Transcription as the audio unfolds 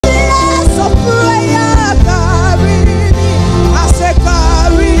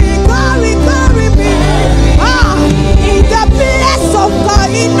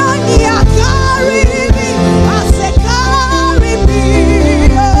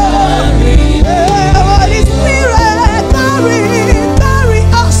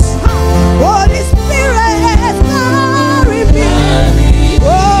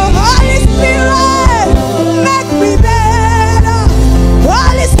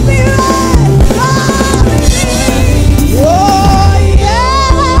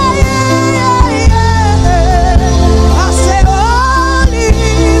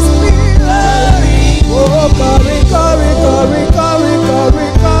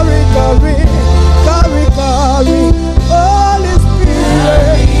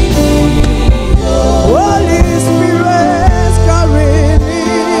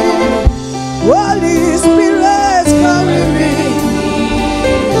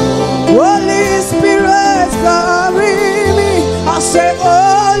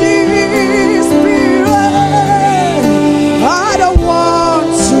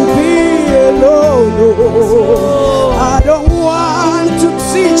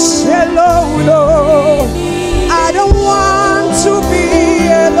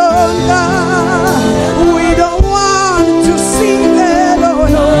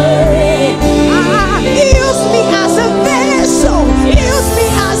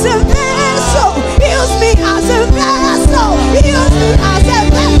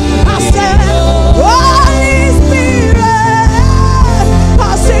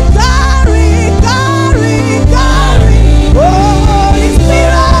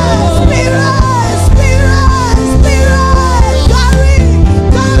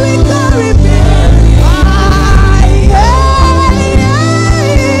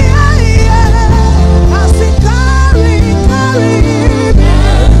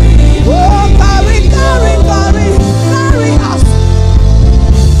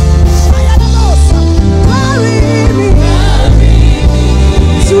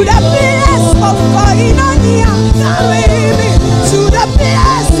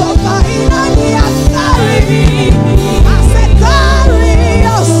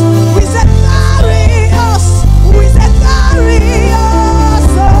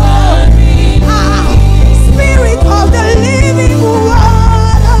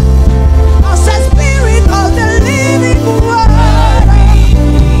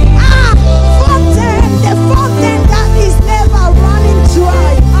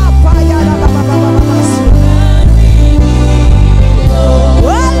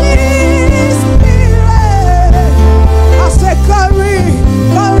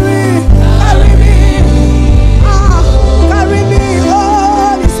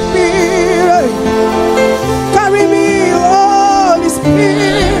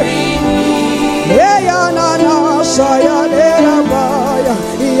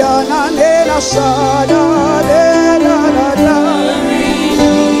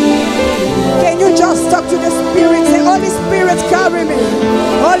Can you just talk to the Spirit? Say, Holy Spirit, carry me.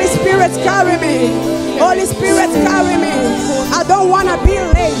 Holy Spirit, carry me. Holy Spirit, carry me. I don't want to be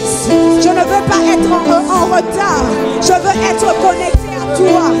late. Je ne veux pas être en retard. Je veux être connecté à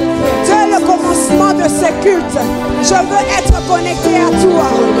toi. Dès le commencement de ce culte, je veux être connecté à toi.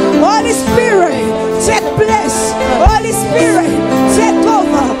 Holy Spirit, take place. Holy Spirit, take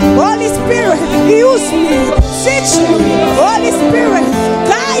over. Holy Spirit, use me. Teach me. Holy Spirit,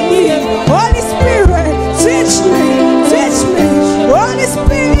 guide me. Holy Spirit, teach me. Teach me. Holy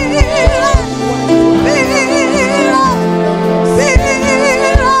Spirit.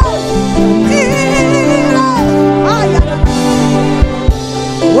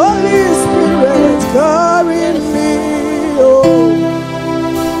 Holy Spirit, carry me,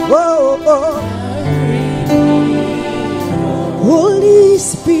 Holy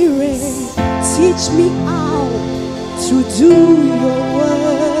Spirit, teach me how to do your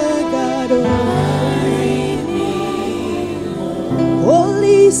work, God.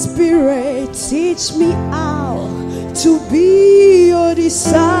 Holy Spirit, teach me how to be your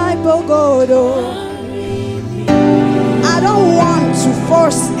disciple, God. I don't want to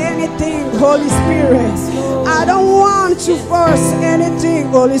force anything, Holy Spirit. I don't want to force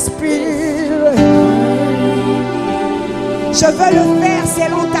anything, Holy Spirit. Je veux le faire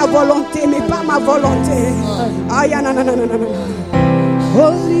selon ta volonté, mais pas ma volonté. Non.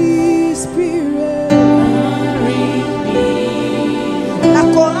 Holy Spirit. La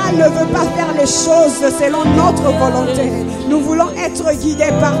chorale ne veut pas faire les choses selon notre volonté. Nous voulons être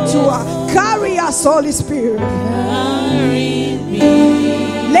guidés par toi. Carry us, Holy Spirit.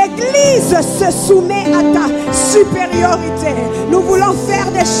 L'Église se soumet à ta supériorité. Nous voulons faire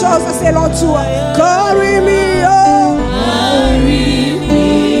des choses selon toi. Carry me, oh.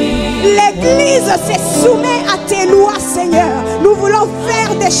 L'Église se soumet à tes lois, Seigneur. Nous voulons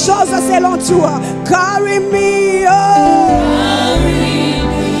faire des choses selon toi. Carry me, oh.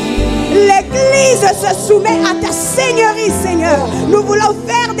 L'Église se soumet à ta seigneurie, Seigneur. Nous voulons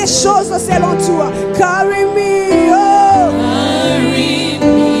faire des choses selon toi. Carry me, oh.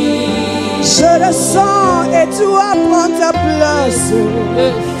 Je le sens et toi prends ta place.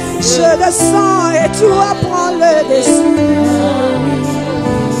 Je le sens et toi prends le dessus.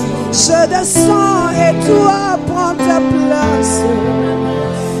 Je le sens et toi prends ta place.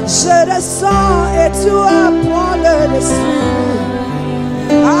 Je le sens et toi prends le dessus.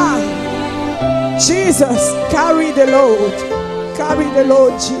 Ah, Jesus, carry the load. Carry the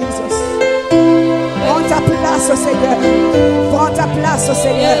load, Jesus. Prends ta place, Seigneur. Prends ta place,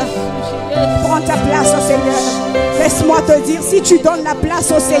 Seigneur. Prends ta place au Seigneur. Laisse-moi te dire, si tu donnes la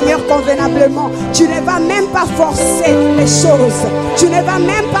place au Seigneur convenablement, tu ne vas même pas forcer les choses. Tu ne vas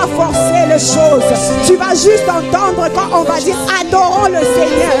même pas forcer les choses. Tu vas juste entendre quand on va dire adorons le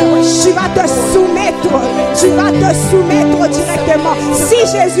Seigneur. Tu vas te soumettre. Tu vas te soumettre directement. Si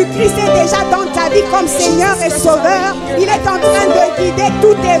Jésus-Christ est déjà dans ta vie comme Seigneur et Sauveur, il est en train de guider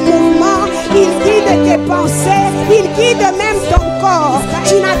tous tes mouvements. Il guide tes pensées. Il guide même ton corps.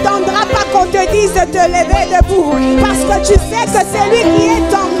 Tu n'attendras pas qu'on te dise de te lever debout, parce que tu sais que celui qui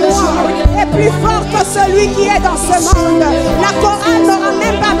est en moi est plus fort que celui qui est dans ce monde. La chorale n'aura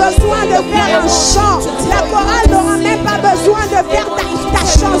même pas besoin de faire un chant. La chorale n'aura même pas besoin de faire ta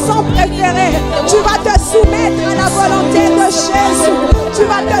chanson préférée. Tu vas te soumettre à la volonté de Jésus. Tu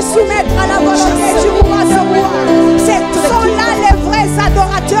vas te soumettre à la volonté du roi de rois. Ce sont là les vrais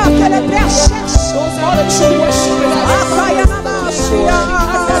adorateurs que le Père cherche.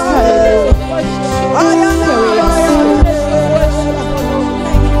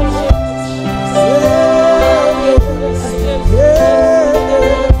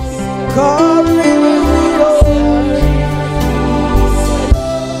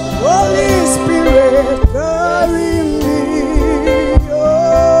 Holy Spirit, carry me,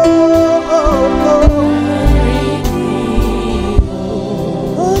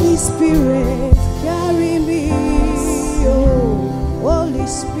 Holy Spirit, carry me, Holy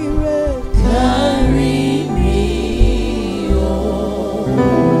Spirit, carry me.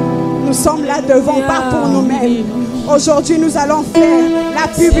 Nous sommes là devant, pas pour nous-mêmes. Aujourd'hui, nous allons faire la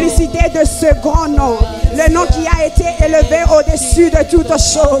publicité de ce grand nom. Le nom qui a été élevé au-dessus de toutes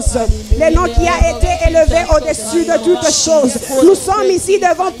choses. Le nom qui a été élevé au-dessus de toutes choses. Nous sommes ici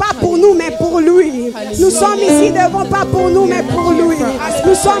devant pas pour nous, mais pour lui. Nous sommes ici devant pas pour nous, mais pour lui.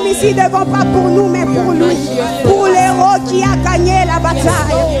 Nous sommes ici devant pas pour nous, mais pour lui. Pour l'héros qui a gagné la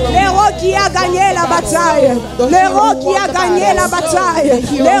bataille. L'héros qui a gagné la la bataille. L'héros qui a gagné la bataille.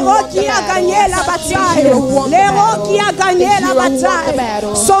 L'héros qui a gagné la bataille. L'héros qui a gagné la bataille.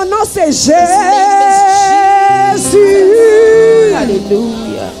 Son nom c'est Jésus.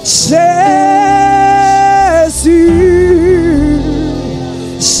 Alléluia. Jésus.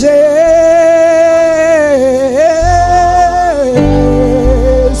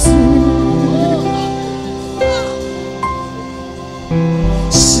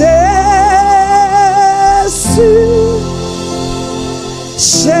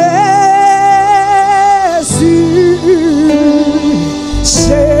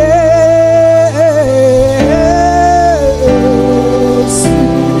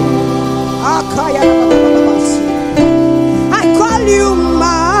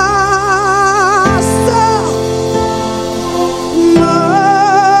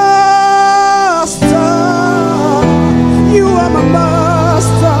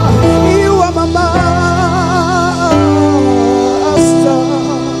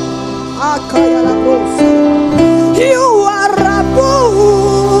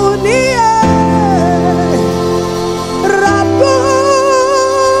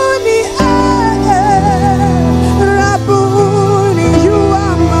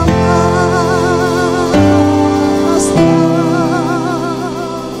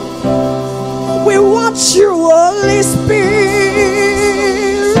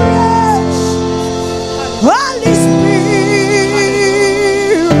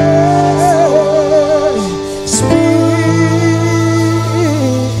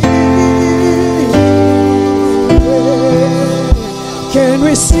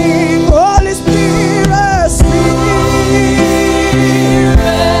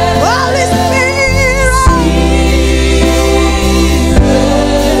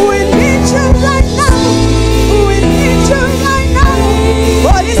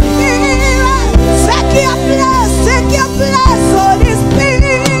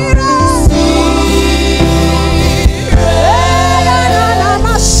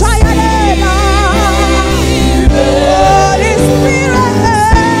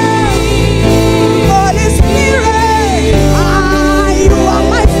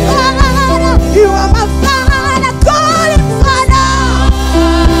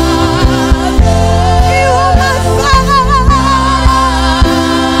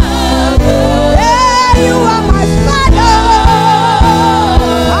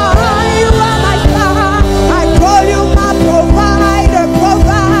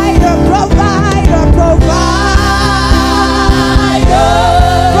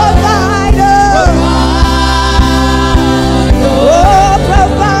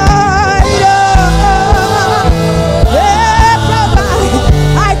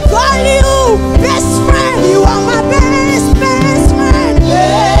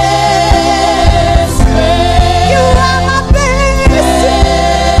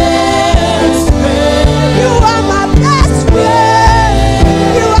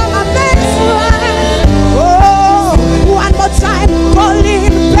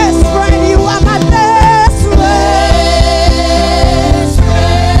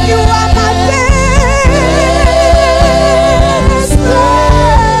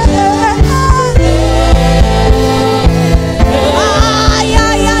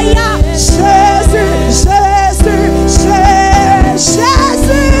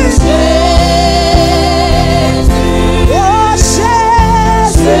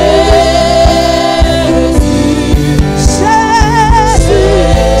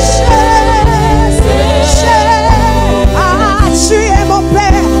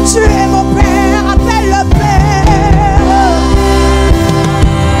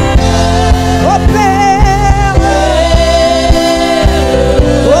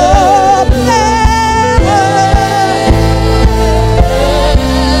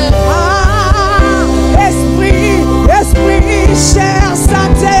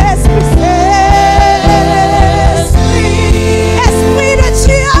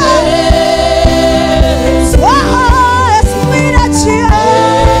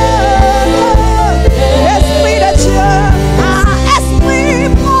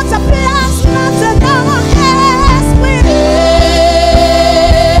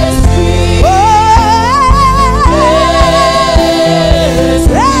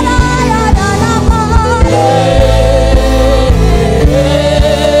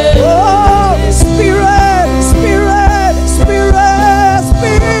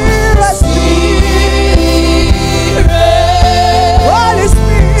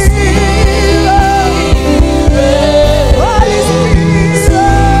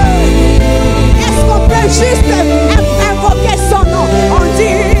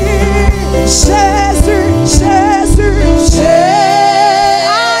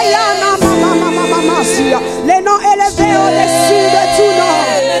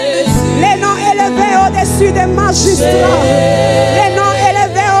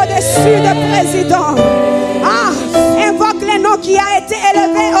 été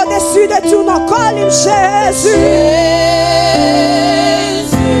élevé au-dessus de tout nom. Call him Jésus.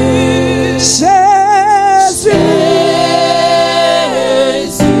 Jésus.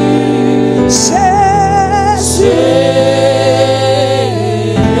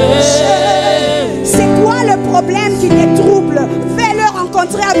 C'est quoi le problème qui te trouble? Fais-le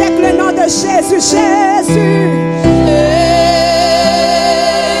rencontrer avec le nom de Jésus. Jésus.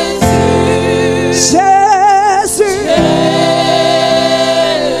 Jésus.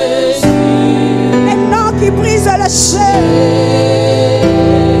 Les noms qui brisent le chaîne.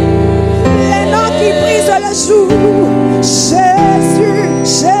 Les noms qui brisent le joug. Jésus,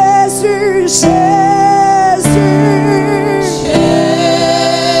 Jésus, Jésus.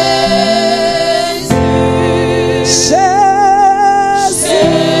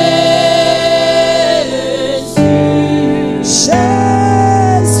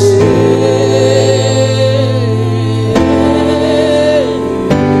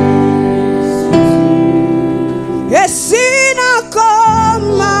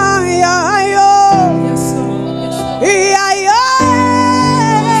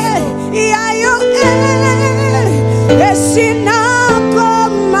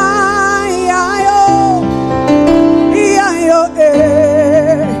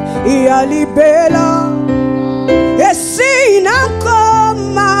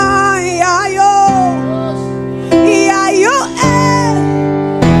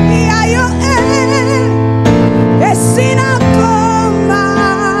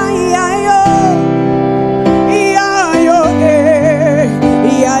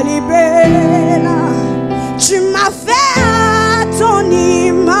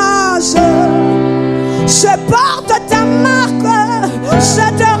 Je porte ta marque, je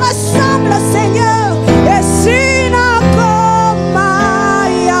te ressemble, Seigneur. Et si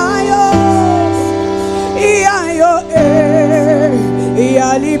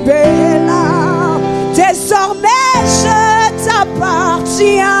désormais je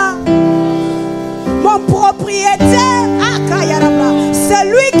t'appartiens, mon propriétaire,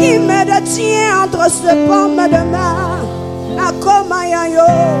 celui qui me détient entre ses paumes de main.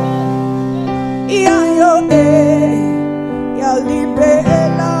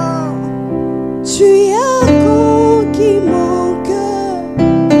 Tu as conquis mon cœur,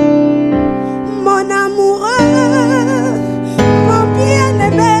 mon amoureux, mon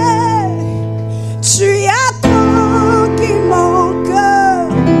bien-aimé. Tu as conquis mon cœur,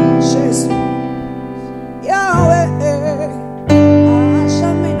 Jésus, Yahweh.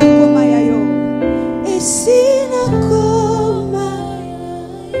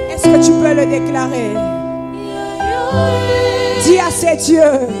 Est-ce que tu peux le déclarer? Dis à ces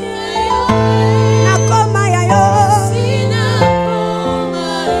dieux.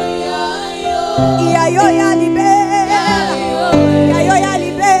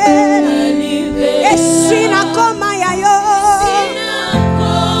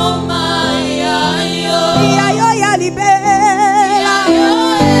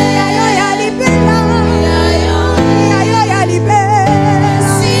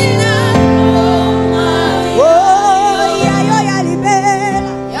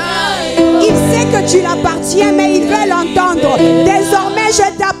 Tu l'appartiens, mais il veut l'entendre. Désormais, je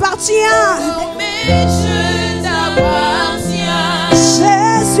t'appartiens.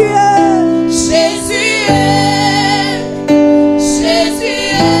 Jésus, Jésus, Jésus,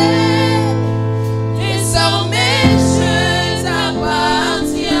 désormais je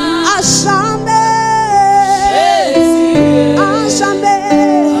t'appartiens. À jamais, Jésus, à jamais,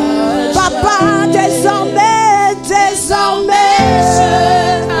 Papa, désormais, désormais,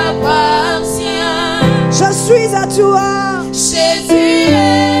 je suis à toi. Jésus,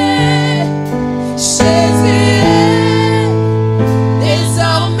 Jésus,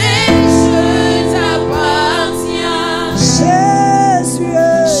 désormais je t'appartiens. Jésus,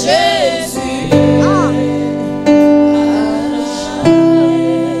 Jésus,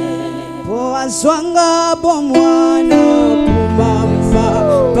 Boazwanga bomwana kumamba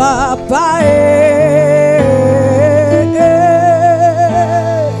papa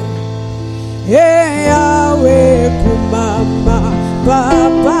Yahweh kumamba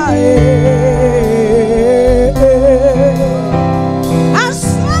papa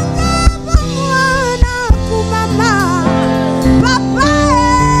Aswanga bomwana kumamba papa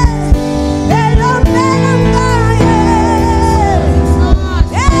Elombenga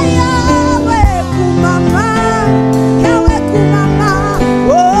Yahweh kumamba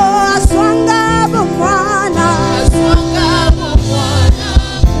oh Aswanga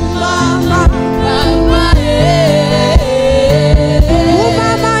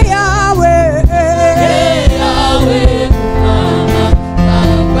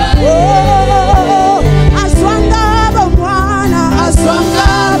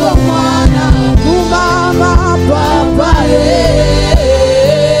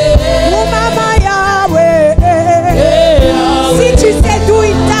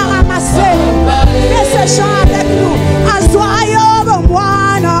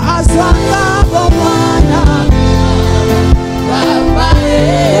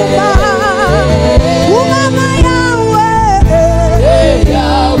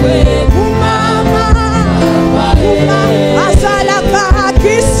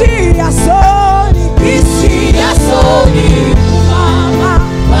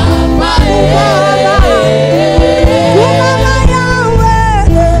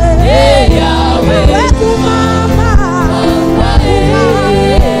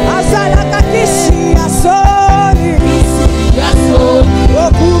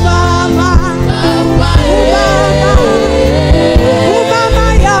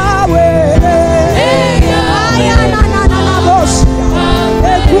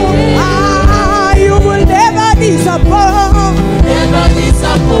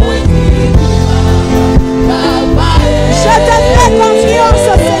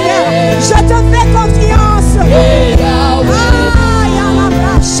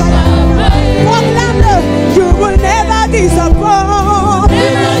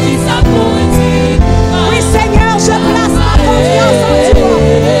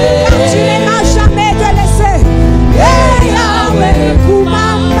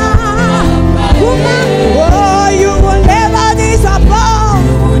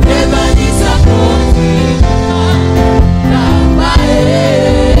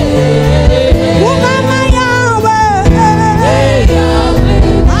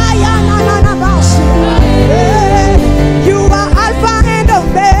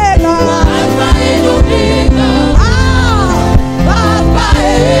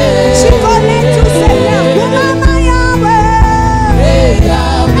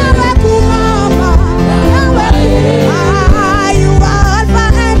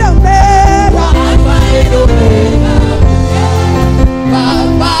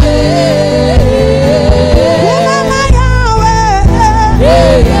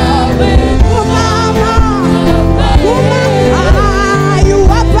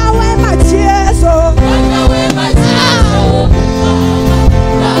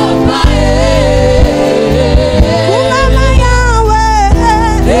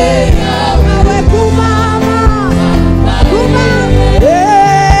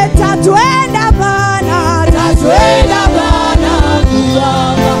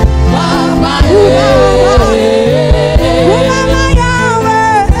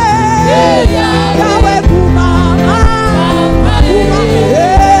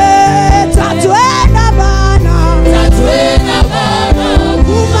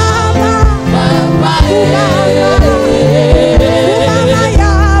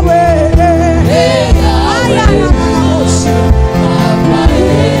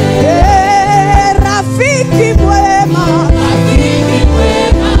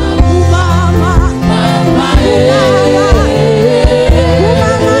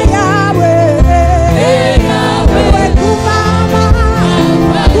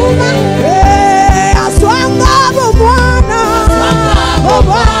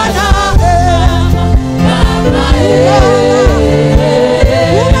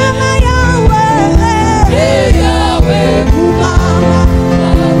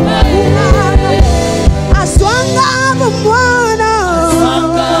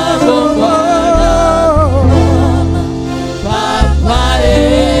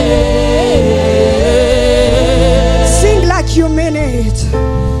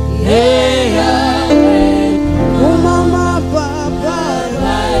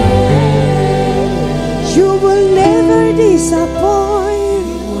disappoint.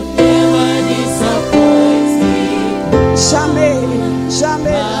 Jamais,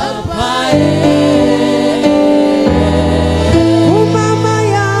 jamais. Oh Mama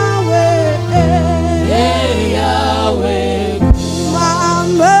Yahweh,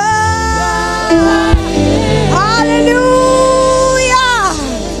 Mama. Alléluia.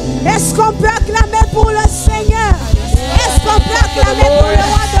 Est-ce qu'on peut acclamer pour le Seigneur? Est-ce qu'on peut acclamer pour le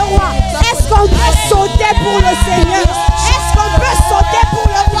roi de rois? Est-ce qu'on peut sauter pour le Seigneur? Est-ce qu'on peut sauter pour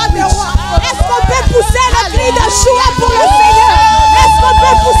le roi de rois? Est-ce qu'on peut pousser le cri de joie pour le Seigneur? Est-ce qu'on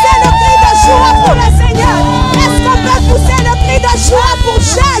peut pousser le cri de joie pour le Seigneur? Est-ce qu'on peut pousser le cri de joie pour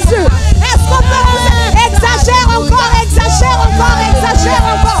Jésus? Est-ce qu'on peut pousser? Exagère encore, exagère encore, exagère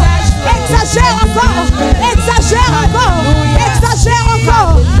encore. Exagère encore, exagère encore, exagère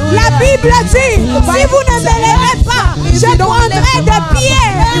encore. La Bible dit, si vous ne me l'aimez pas, je prendrai des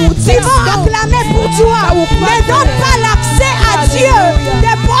pierres qui vont acclamer pour toi. Ne donne pas l'accès à Dieu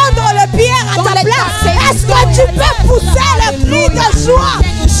de prendre le pierre à ta place. Est-ce que tu peux pousser le cri de joie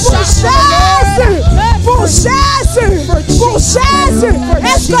pour Jésus? Pour Jésus, pour Jésus.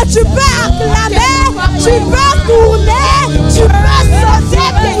 Est-ce que tu peux acclamer? Tu peux tourner, tu peux sauter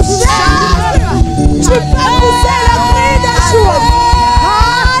pour Jésus. Tu peux pousser le cri de joie.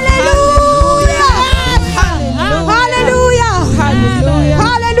 Alléluia. Alléluia.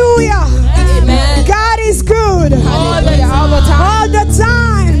 Alléluia. God is good. All the All the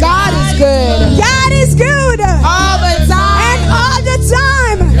time. God is good. God is good. All the time. And all the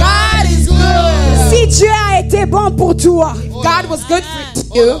time. God is good. Si Dieu a été bon pour toi, God was good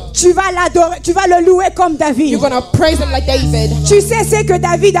for you. tu vas l'adorer, tu vas le louer comme David. You're gonna praise him like David. Tu sais ce que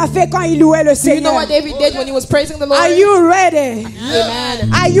David a fait quand il louait le Do you know Seigneur. what David did when he was praising the Lord? Are you ready?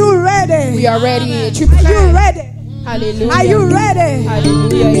 Amen. Are you ready? We are ready. Are you ready? Hallelujah. Are you ready?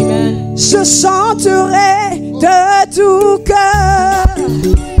 Hallelujah. Amen. Je chanterai de tout cœur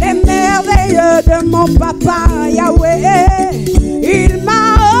les merveilles de mon papa Yahweh. Il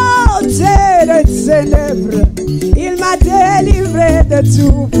m'a ôté les ténèbres, il m'a délivré de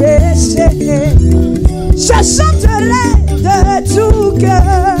tout péché. Je chanterai de tout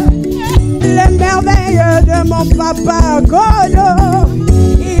cœur les merveilles de mon papa Golo.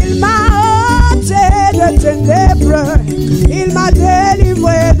 Il m'a ôté de ténèbres, il m'a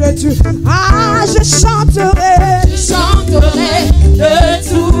délivré de tout. Ah, je chanterai Je chanterai de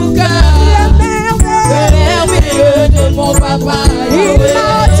tout cœur les le merveilleux de mon papa. Il m'a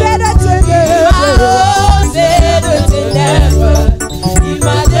ôté de ténèbres, Il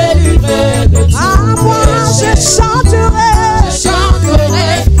m'a délivré de tout. ah, moi je chanterai Je chanterai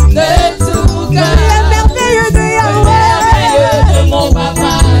de tout les cœur merveilleux de le merveilleux Yahweh. de mon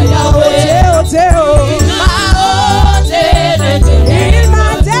papa Yahweh. Ôté, ôté, oh. Il m'a ôté de ténèbres. Il m'a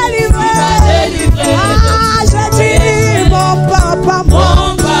délivré. délivré. Ah, je dis mon papa,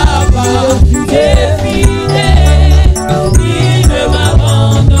 Mon papa est fidèle, il ne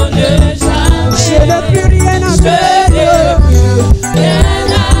m'abandonne jamais. je n'ai plus rien à Je faire. n'ai plus rien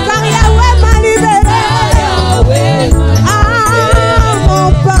à Car Yahweh m'a libéré. Yahweh, Ah, mon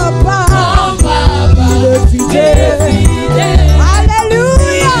papa, mon papa il est est fidèle. fidèle,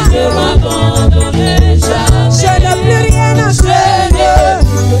 Alléluia. il ne m'abandonne jamais. Je n'ai plus rien à faire.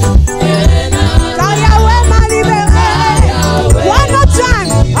 Car Yahweh m'a libéré. One more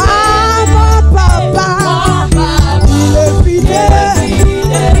time. Ah, mon papa, il est fidèle.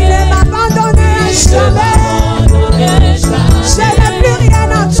 Il ne m'abandonne jamais. Je n'ai plus rien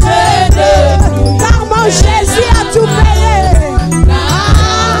à faire. Car mon Jésus a tout payé. Ah,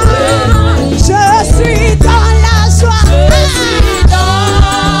 je suis dans la joie.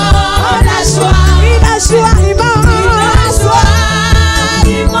 Oh, la joie, une joie immense.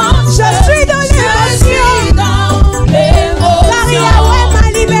 Je suis dans l'émotion. Car Yahweh m'a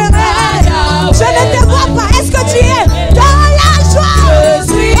libéré. Je ne te vois pas. Est-ce que tu es dans la joie?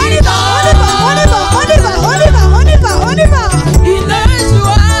 On y va, on y va, on y va, on y va, on y va, on y va, on y va.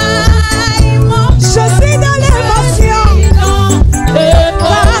 Je suis dans l'émotion.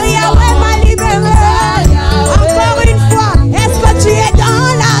 Car Yahweh m'a libéré. Encore une fois, est-ce que tu es dans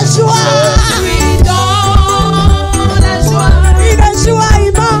la joie? Une joie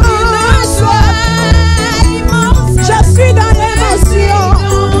immense. Je suis dans l'émotion.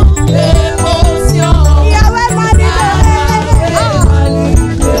 Yahweh m'a libéré.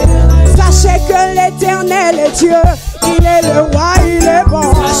 Sachez que l'Éternel est Dieu. Il est le roi, il est bon.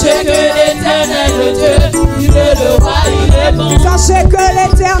 Sachez que l'Éternel Dieu, il est le roi, il est bon. Sachez que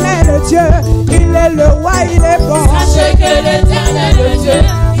l'Éternel Dieu, il est le roi, il est bon. Sachez que l'Éternel Dieu,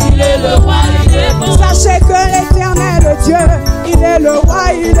 il est le roi, il est bon. Sachez que l'Éternel Dieu, il est le roi,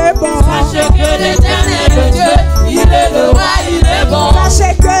 il est bon. Sachez que l'Éternel Dieu, il est le roi,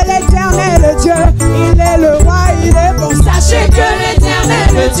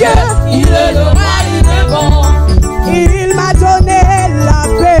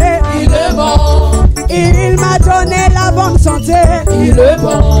 il est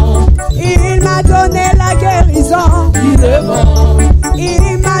bon. Il m'a donné la guérison. Il est bon.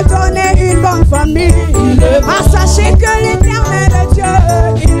 Il m'a donné une bonne famille. Il est bon. Ah, sachez que l'Éternel Dieu,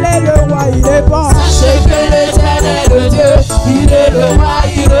 il est le roi, il est bon. Sachez que l'Éternel Dieu, il est le roi,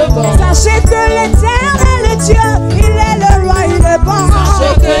 il est bon. Sachez que l'Éternel Dieu, il est le roi, il est bon.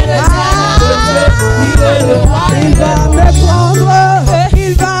 Sachez que l'Éternel Dieu, il est le roi, il va me prendre,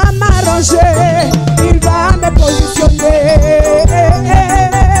 il va m'arranger, il va me positionner.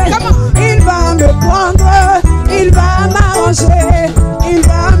 Il va me prendre, il va m'arranger, il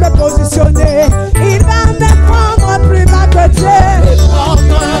va me positionner, il va me prendre plus bas que Dieu.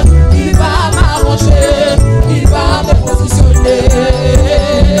 Il va m'arranger, il va me positionner.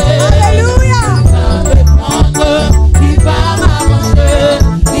 Alléluia. Il va m'arranger,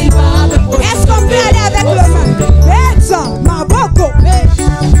 il va me positionner. Est-ce qu'on peut aller avec le main? Beta, ma boko.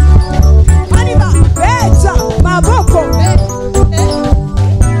 On y va. Beta, ma boko.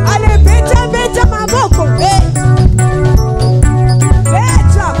 Allez, beta, beta, ma boko.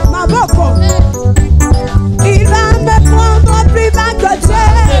 Beta, ma boko. Il va me prendre plus bas que Dieu.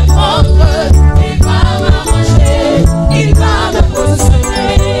 Il va m'arranger, il va me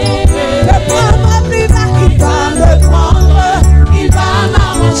positionner. Me prendre plus bas, il va me prendre. Il va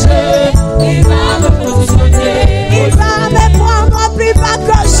m'arranger, il va me positionner. Il va me prendre plus bas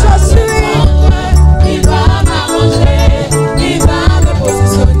que je suis. Il va m'arranger, il va me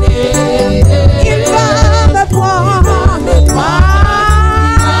positionner. Il va me prendre.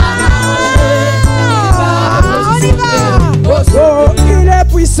 On y va. Oh, il est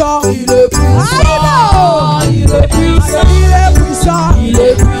puissant. Il est puissant, il est puissant, Il est puissant. il est puissant, Il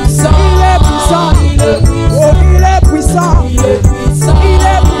est puissant. il est puissant, Oh, il est puissant. il est puissant, Il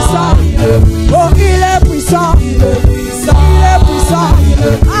est puissant. Oh, il est puissant. il est puissant, Il est puissant.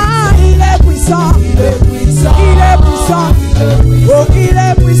 Ah, il est puissant. il est puissant, Il est puissant. Oh, il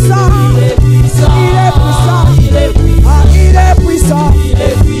est puissant. il est puissant, Il est puissant. il est puissant, Ah, il est puissant. il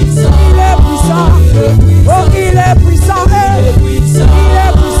est puissant, Il est puissant. Oh, il est puissant. Eh. puissant, Il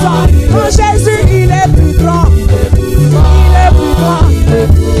est puissant. Oh, Jésus, il est plus grand. Il est plus grand.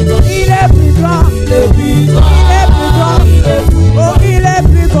 Il est plus grand. Il est plus grand. Oh, il est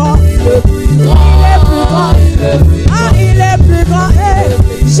plus grand. Il est plus grand. Ah, il est plus grand. Eh,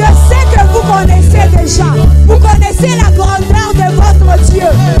 je sais que vous connaissez déjà. Vous connaissez la grandeur de votre Dieu.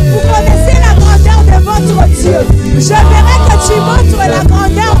 Vous connaissez la grandeur de votre Dieu. Je verrai que tu montres la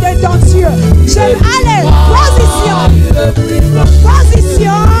grandeur de ton Dieu. Allez, position.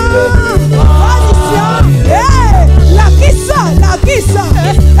 Position. Position. Hey, la kissa, la kissa.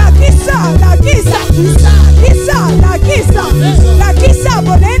 La kissa, la kissa. Kissa, la kissa. La kissa,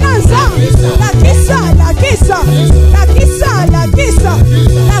 bonenanza. La kissa, la kissa. La kissa, la kissa.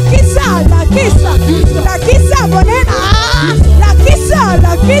 La kissa, la kissa. La kissa, bonena. La kissa,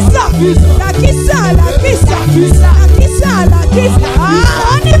 la kissa. La kissa, la kissa. La kissa, la kissa.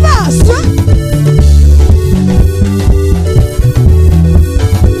 Ah, on y va.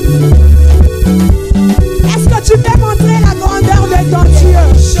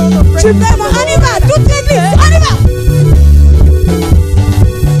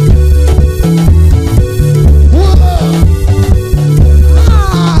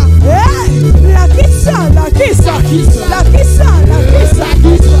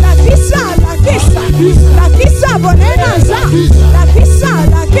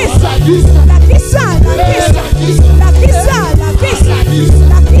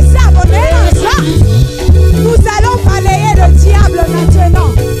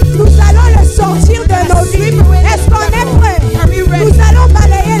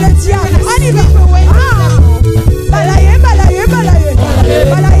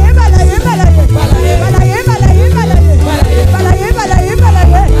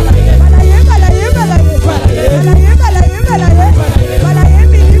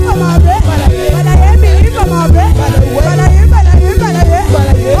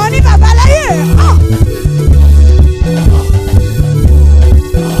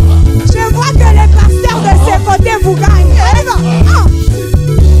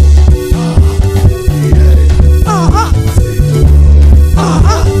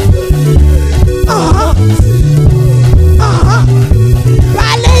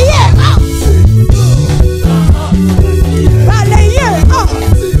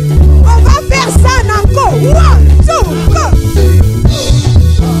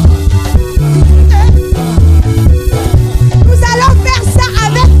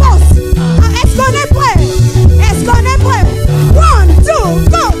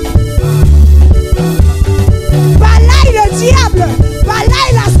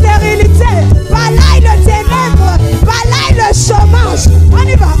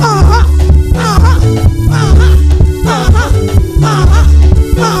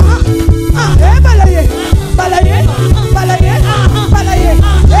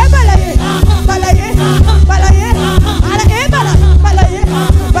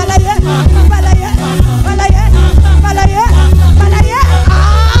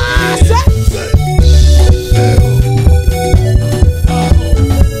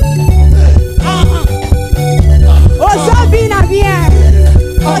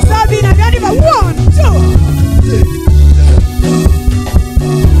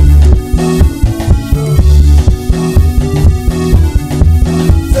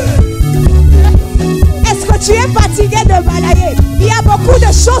 de balayer. Il y a beaucoup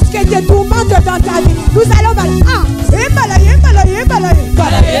de choses qui te tourmentent dans ta vie. Nous allons balayer. Balayer, balayer, balayer.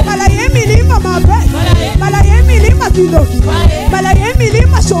 Balayer, milima ma belle. Balayer, milima kidoki. Balayer,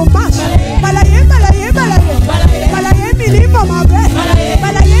 milima chômage. Balayer, balayer, balayer. Balayer, milima ma belle.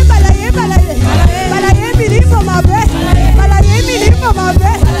 Balayer, balayer, balayer. Balayer, milima ma belle. Balayer, milima ma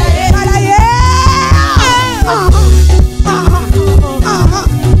belle. Balayer.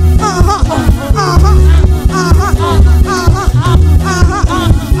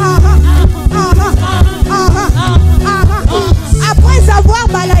 Après avoir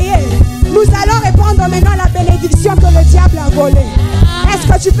balayé, nous allons répondre maintenant la bénédiction que le diable a volée. Est-ce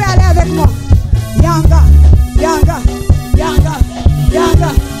que tu peux aller avec moi? Yanga, yanga, yanga,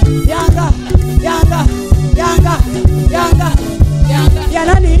 yanga, yanga, yanga, yanga, yanga.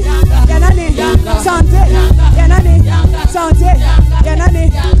 Yanani, yanani, santé, yanani, santé, yanani,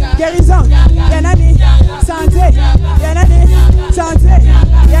 guérison, yanani, santé, yanani, santé,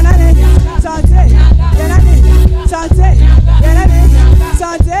 yanani, santé, yanani, santé, yanani,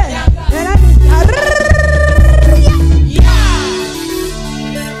 santé, yanani.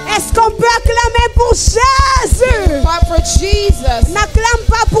 Est-ce qu'on peut acclamer pour Jésus? For Jesus. N'acclame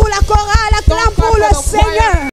pas pour la chorale, acclame pour le Seigneur.